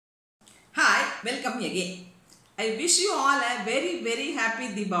welcome again. I wish you all a very happy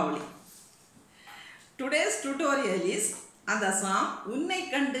Deepavali. Today's tutorial is Ullaasam Unnai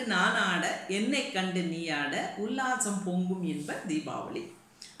Kandu Naan Aada, Ennai Kandu Naan Aada, Ullaasam pongum inba deepavali.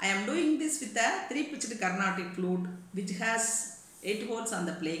 I am doing this with a 3-pitched Carnatic flute which has 8 holes on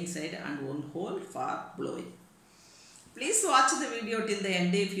the playing side and 1 hole for blowing. Please watch the video till the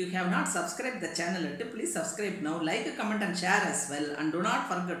end. If you have not subscribed the channel yet, please subscribe now, like, comment and share as well, and do not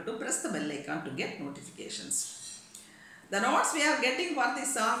forget to press the bell icon to get notifications. The notes we are getting for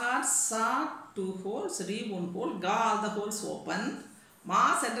this song are Sa 2 holes, Re 1 hole, Ga all the holes open,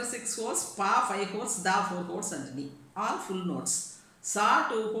 Ma center 6 holes, Pa 5 holes, Da 4 holes and Ni. All full notes. Sa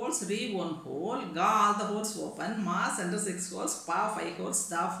 2 holes, Re 1 hole, Ga all the holes open, Ma center 6 holes, Pa 5 holes,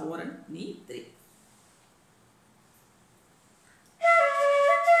 Da 4 and Ni 3.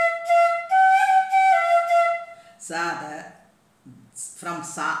 Sa da from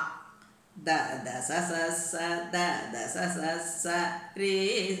sa da sa sa sa da sa sa sa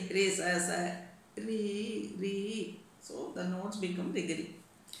re sa sa re. So the notes become rigari.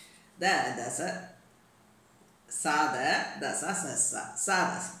 Da sa sa da sa sa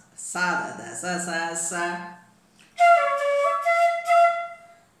sa sa da sa sa sa.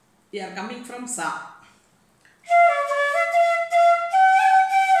 We are coming from sa.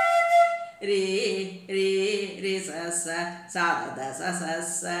 Re sa sa da sa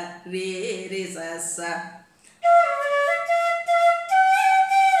sa re sa sa.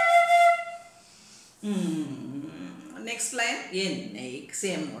 Next line Ennai,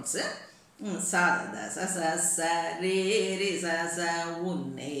 same notes. Sa da sa sa re sa sa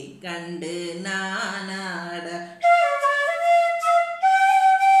Unnai Kandu Naan Aada.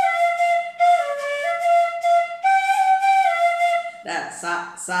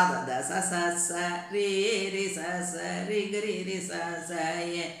 Sa da sa sa re sa sa re sa sa.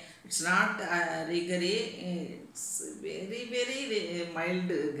 It's not rigari, it's very mild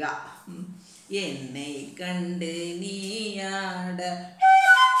ga. Ennai Kandu Naan Aada.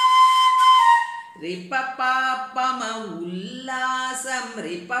 Ripa pa ma Ullaasam,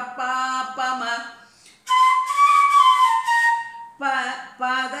 ripa pa ma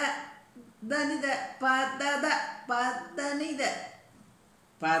pa da danida pa da pa danida.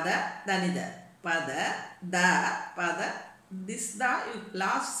 Pada, danida, pada, da, pada, this da,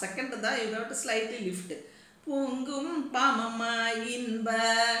 last second da, you have to slightly lift. Pongum, pamama,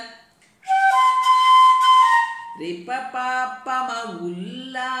 inba. Ripa pama,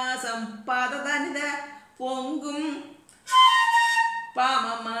 Ullaasam, pada, danida, pongum,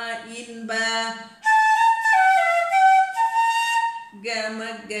 pamama, inba.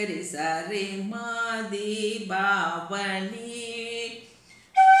 Gamagari sare ma deepavali.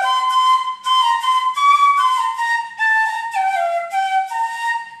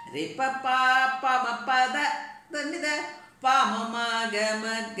 Ripa pa ma pada danida pa ma ma ga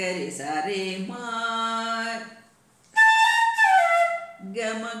ma gari sa re ma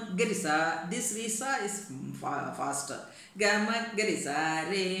ga ma gari sa. This visa is faster. Ga ma gari sa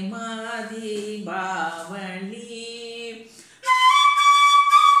re ma deepavali.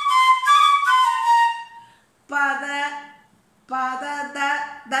 Pada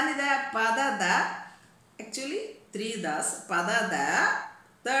da danida pada da. Actually 3 das. Pada da.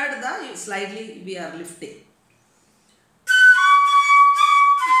 Third da slightly we are lifting.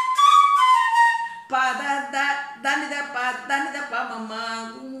 Pada da danida pa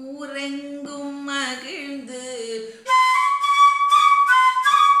mama engum magzhinthu.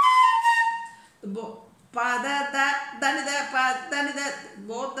 Pada da danida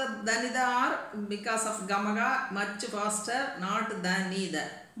both the danida are because of gamaga much faster, not danida.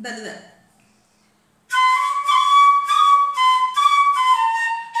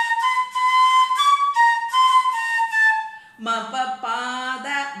 Ma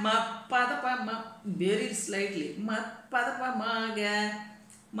pada pa ma very slightly. Ma pada pa ma ga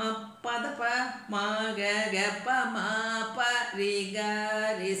ga pa ma pa re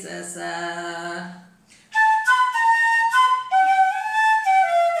ga re sa sa.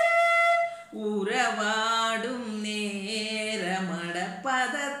 Uravaadum neramada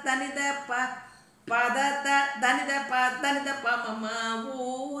pada danida pa mama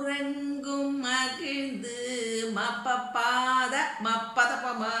engum magzhinthu. Pada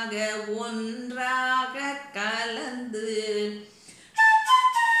pa maga raga Kalanthu.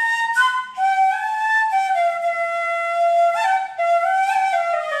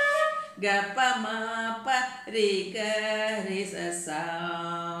 Ga pa ma pa re ga re sa sa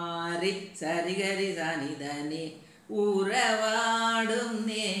re sa re ga re sa ni da ni. Uravaadum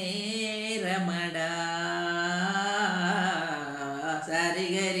neramada sa re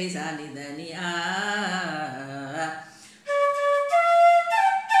ga re re sa ni da ni a.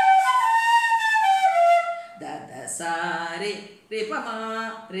 Da da sa re re pa ma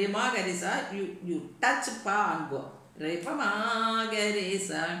re ma ga re sa you touch pa and go re pa ma ga re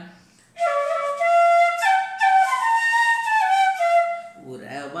sa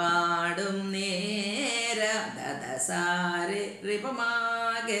uravaadum neram da da sa re re pa ma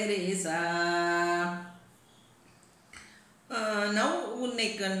ga re sa. Now Unnai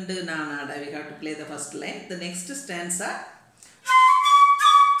Kandu Naan Aada, we have to play the first line. The next stanza.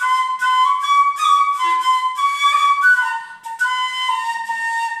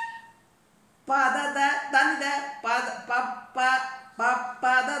 Pada da danida pada pa pa pa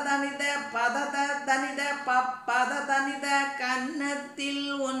pada danida pada da danida pa pada danida kannathil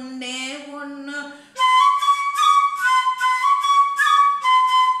onne onnu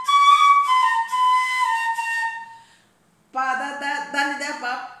pada da danida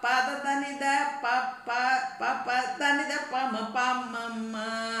pa pada danida pa pa pa pa danida pa ma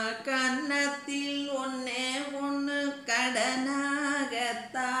kannathil onne onnu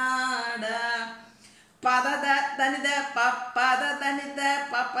kadanaagathada pada da danida pa pada danida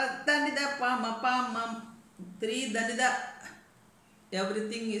pa pa danida pa ma 3 danida.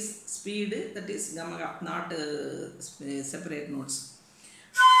 Everything is speed, that is gamaga, not separate notes.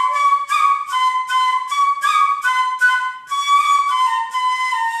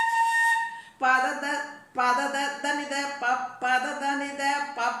 Pada da danida pa pada danida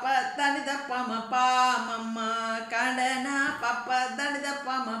pa pa danida pa ma kadana pa pa danida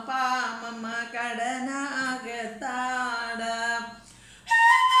pa ma kadana agathada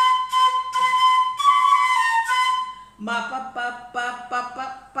ma pa pa pa pa pa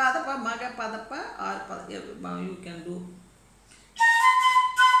pada pa maga pada pa or you can do.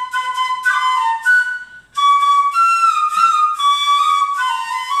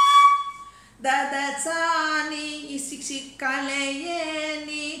 Dada sani isiksi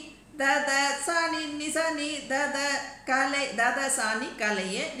kalayeni dada sani nisani dada kalay dada sani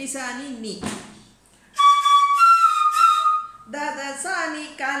kalaye nisani ni dada sani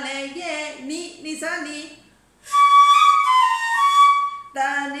kalaye ni nisani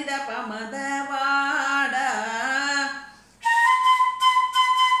danida pamada vada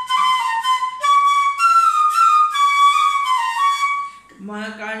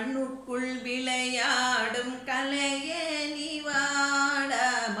கண்ணுக்குள் விளையாடும் கலையே நீ வாட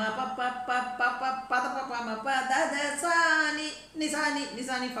நிசானி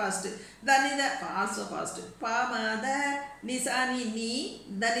நிசானி fast தனித also fast பாமத நிசானி நீ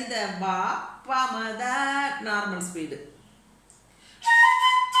தனித பா பாமத normal speed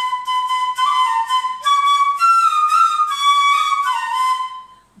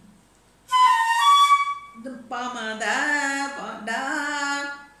பாமத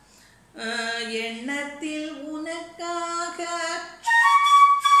எண்ணத்தில் உனக்காக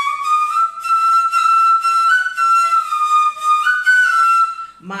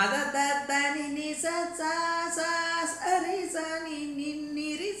மதத தனி நிச சரி சனி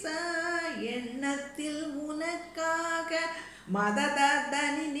நின்னிரிச எண்ணத்தில் உனக்காக மதத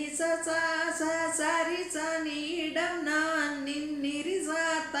தனி நிச சரி சனியிடம் நான் நின்னிரிச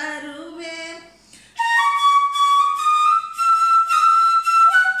தருவேன்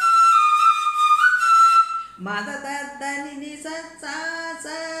மதத தனி நிச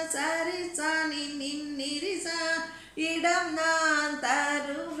சரி சனி நின்னிரிச இடம் நான்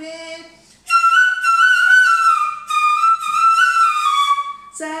தருவேன்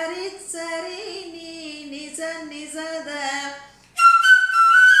சரி சரி நீ நிச நிசத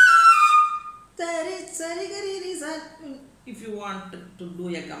சரி சரி கரி நிச. If you want to do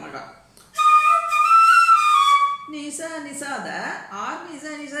a gamaga nisa nisada or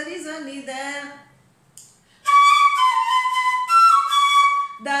nisa nisa nisa nida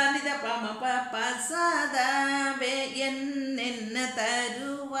danida pama papa sada ve enna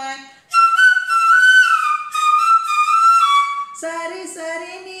taruvaய் sari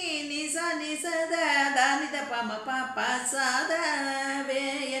sari ni nisa nisada danida pama papa sada ve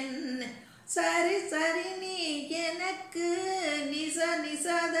enna sari sari ni எனக்கு nisa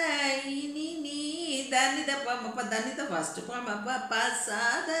nisada ini ni danida pama pa danida first pama papa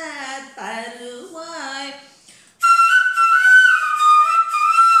sada taruvaய்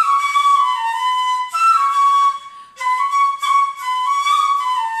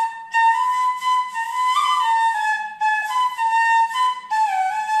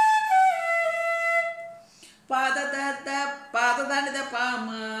danida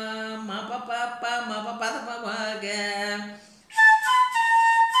pama ma pa pa pa ma pa pa pa ma ga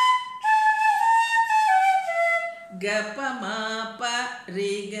ga pa ma pa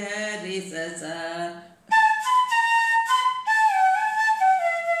re ga ga re sa sa.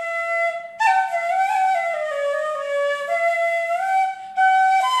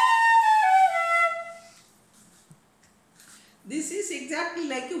 This is exactly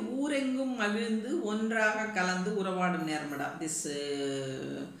like ஊரெங்கும் மகிழ்ந்து ஒன்றாக கலந்து உறவாடும் நேரமடா. This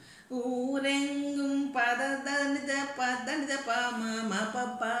ஊரெங்கும் பததனித பதனித பாம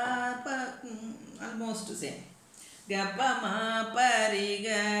Papa almost same. கப்பமா பரிக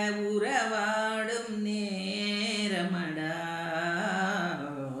உறவாடும் நேரமடா,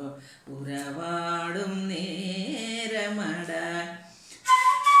 உறவாடும் நேரமடா.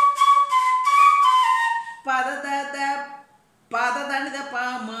 பதத பததனித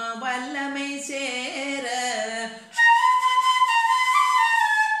பாம வல்லமை சேர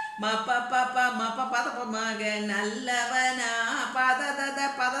மப்ப பப்ப மப்ப பதப்பமாக நல்லவனா பதத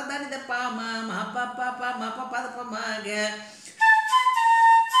பததனித பாம மப்ப பப்ப மப்ப பதப்பமாக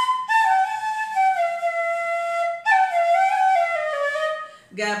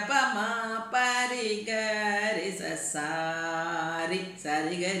கப்பமா பரிகரி சாரி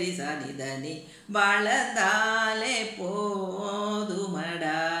சரிகரி சனிதனி வளர்ந்தாலே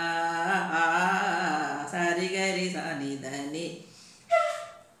போதுமடா சரிகரி சனிதனி.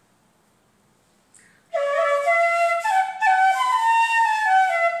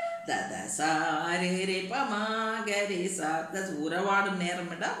 சாரி பமாகரி சா. உறவாடும்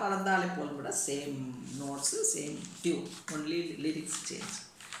நேரம்டா வளர்ந்தாலே போதுமடா. Same notes, same tune, only lyrics change.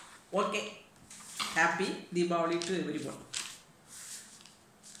 Okay, happy Deepavali to everyone.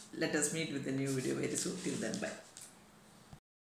 Let us meet with a new video very soon. Till then, bye.